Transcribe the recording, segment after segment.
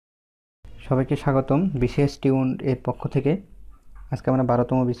সবাইকে স্বাগতম BCS tune এর পক্ষ থেকে। আজকে আমরা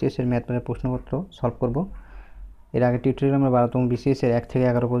 12তম বিসিএস এর ম্যাথ প্রশ্নপত্র সলভ করব। এর আগে টিউটোরিয়ালে আমরা 12তম বিসিএস এর 1 থেকে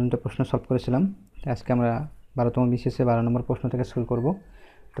 11 পর্যন্ত প্রশ্ন সলভ করেছিলাম। আজকে আমরা 12তম বিসিএস এর 12 নম্বর প্রশ্ন থেকে শুরু করব।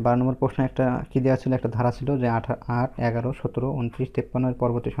 তো 12 নম্বর প্রশ্নে একটা কি দেওয়া ছিল, একটা ধারা ছিল যে 8, 11, 17, 29, 53 এর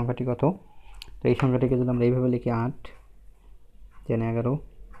পরবর্তী সংখ্যাটি কত। তো এই সংখ্যাটিকে যদি আমরা এইভাবে লিখি 8, then 11,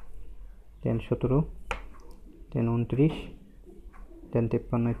 then 17, then 29, then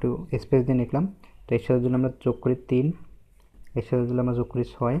 53, একটু স্পেস দিয়ে লিখলাম। তো এর সাথে যদি আমরা যোগ করি 3, এর সাথে যদি আমরা যোগ করি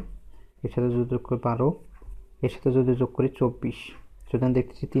 6, এর সাথে যদি যোগ করি 12, এর সাথে যদি যোগ করি 24, সুতরাং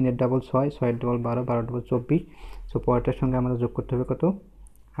দেখতেছি 3 এর ডাবল 6, 6 এর ডাবল 12, 12 ডাবল 24। সো পরেরটার সঙ্গে আমরা যোগ করতে হবে কত,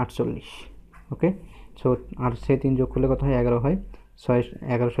 48। ওকে, সো 8 সে 3 যোগ করলে কত হয়, 11 হয়। 6,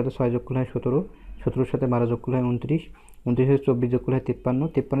 11 সাথে 6 যোগ করলে হয় 17, 17 সাথে 12 যোগ করলে হয় 29, 29 সাথে 24 যোগ করলে হয় 53,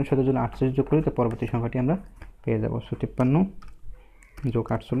 53 সাথে যদি 48 যোগ করি তো পরবর্তী সংখ্যাটি আমরা পেয়ে যাবো। সো 53 যোগ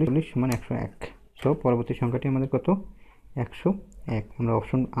 48 সমান 101। সো পরবর্তী সংখ্যাটি আমাদের কত, 101। আমরা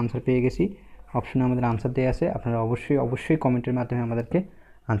অপশন আনসার পেয়ে গেছি। অপশনে আমাদের আনসার দেওয়া আছে, আপনারা অবশ্যই কমেন্টের মাধ্যমে আমাদেরকে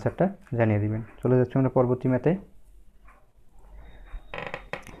আনসারটা জানিয়ে দিবেন। চলে যাচ্ছি আমরা পরবর্তী ম্যাথে।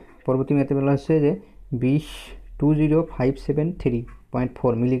 বলা হচ্ছে যে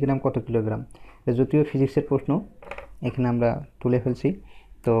 20573.4 মিলিগ্রাম কত কিলোগ্রাম। যদিও ফিজিক্সের প্রশ্ন এখানে আমরা তুলে ফেলছি,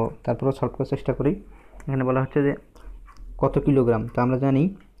 তো তারপরেও সলভ করার চেষ্টা করি। এখানে বলা হচ্ছে যে কত কিলোগ্রাম, তো আমরা জানি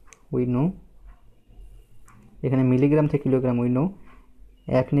উই নো, এখানে মিলিগ্রাম থেকে কিলোগ্রাম উই নো।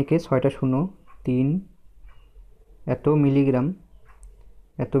 1 নিকে 6টা শূন্য, 3, এত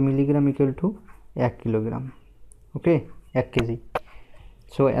milligram equal to 1 kilogram. Okay, 1 KG.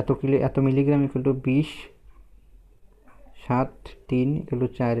 So এত milligram equal to 20, 7, 3 equal to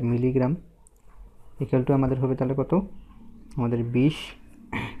 4 milligram equal to আমাদের হবে তাহলে কত, আমাদের 20,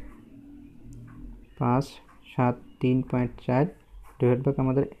 5, 7, 3.4 ডিভাইড বাই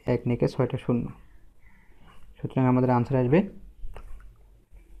আমাদের 1 নিকে 6টা শূন্য। সুতরাং আমাদের আনসার আসবে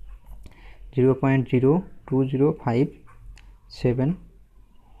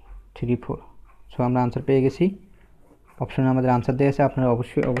 0.0205734। সো আমরা আনসার পেয়ে গেছি। অপশনে আমাদের আনসার দেওয়া আছে, আপনারা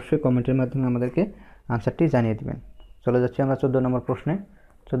অবশ্যই কমেন্টের মাধ্যমে আমাদেরকে আনসারটি জানিয়ে দেবেন। চলে যাচ্ছি আমরা 14 নম্বর প্রশ্নে।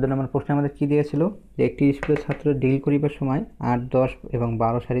 14 নম্বর প্রশ্নে আমাদের কী দিয়েছিল, যে একটি স্কুলের ছাত্র ডিল করিবার সময় 8, 10 এবং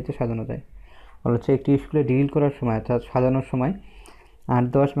 12 সারিতে সাজানো যায়। বলা হচ্ছে একটি স্কুলে ডিল করার সময় অর্থাৎ সাজানোর সময় 8,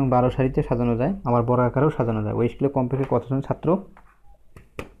 10 এবং 12 সারিতে সাজানো যায়, আবার বড় আকারেও সাজানো যায়। ওই স্কুলে কমপক্ষে কতজন ছাত্র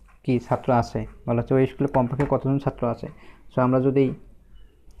আছে। বলা হচ্ছে ওই স্কুলে কমপক্ষে কতজন ছাত্র আছে। সো আমরা যদি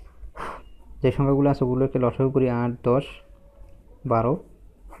যে সংখ্যাগুলো আছে ওগুলোকে লসাগু করি, 8, 10, 12,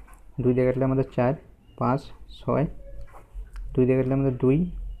 2 দিয়ে কাটলে আমাদের 4, 5, 6, 2 দিয়ে কাটলে আমাদের 2,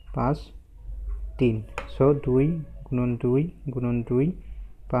 5, 3। সো 2 গুণন 2 গুণন 2,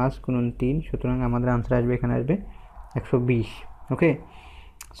 5 গুণন 3, সুতরাং আমাদের আনসার আসবে, এখানে আসবে 120। ওকে,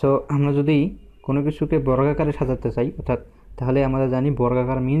 সো আমরা যদি কোনো কিছুকে বর্গাকারে সাজাতে চাই, অর্থাৎ তাহলে আমরা জানি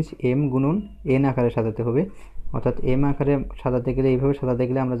বর্গাকার মিন্স m গুণন n আকারে সাজাতে হবে। অর্থাৎ m আকারে সাজাতে গেলে, এইভাবে সাজাতে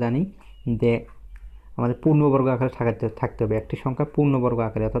গেলে আমরা জানি যে আমাদের পূর্ণবর্গ আকারে থাকতে হবে একটি সংখ্যা পূর্ণবর্গ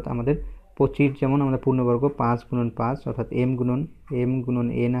আকারে। অর্থাৎ আমাদের 25 যেমন আমাদের পূর্ণবর্গ 5 গুণন 5, অর্থাৎ m গুণন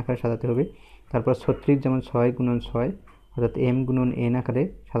n আকারে সাজাতে হবে। তারপর 36 যেমন 6 গুণন 6, অর্থাৎ m গুণন n আকারে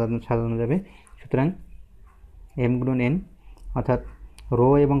সাজানো যাবে। সুতরাং m গুণন n অর্থাৎ রো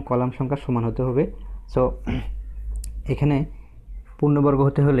এবং কলাম সংখ্যা সমান হতে হবে। সো এখানে পূর্ণবর্গ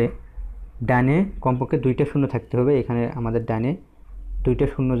হতে হলে ডানে কমপক্ষে 2টা শূন্য থাকতে হবে। এখানে আমাদের ডানে 2টা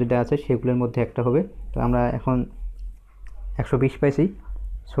শূন্য যেটা আছে সেগুলোর মধ্যে একটা হবে। তো আমরা এখন 120 পাইছি।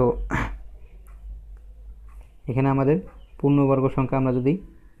 সো এখানে আমাদের পূর্ণবর্গ সংখ্যা আমরা যদি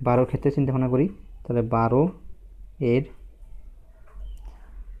 12 ক্ষেত্রে চিন্তা ভাবনা করি, তাহলে 12 এর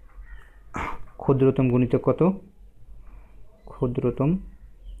ক্ষুদ্রতম গুণিতক কত, ক্ষুদ্রতম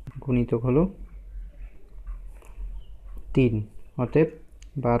গুণিতক হলো 3, অতএব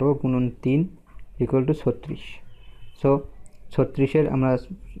 12 গুণন 3 ইকুয়াল টু 36। সো 36-এর আমরা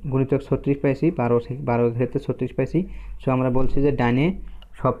গুণিতক 36 পাইছি, 12 ক্ষেত্রে 36 পাইছি। সো আমরা বলছি যে ডানে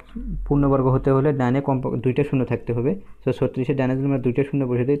সব পূর্ণবর্গ হতে হলে ডানে কমপক্ষে 2টা শূন্য থাকতে হবে। সো 36-এর ডানে যদি আমরা 2টা শূন্য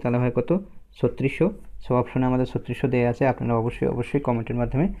বসে দিই তাহলে হয় কত, 3600। সো অপশনে আমাদের 3600 দেওয়া আছে। আপনারা অবশ্যই কমেন্টের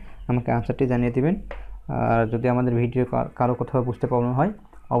মাধ্যমে আমাকে আনসারটি জানিয়ে দেবেন। আর যদি আমাদের ভিডিও কারো কোথাও বুঝতে প্রবলেম হয়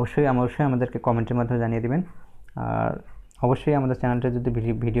অবশ্যই আমাদেরকে কমেন্টের মাধ্যমে জানিয়ে দেবেন। আর অবশ্যই আমাদের চ্যানেলটা যদি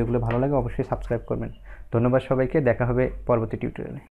ভিডিওগুলো ভালো লাগে অবশ্যই সাবস্ক্রাইব করবেন। ধন্যবাদ সবাইকে, দেখা হবে পরবর্তী টিউটোরিয়ালে।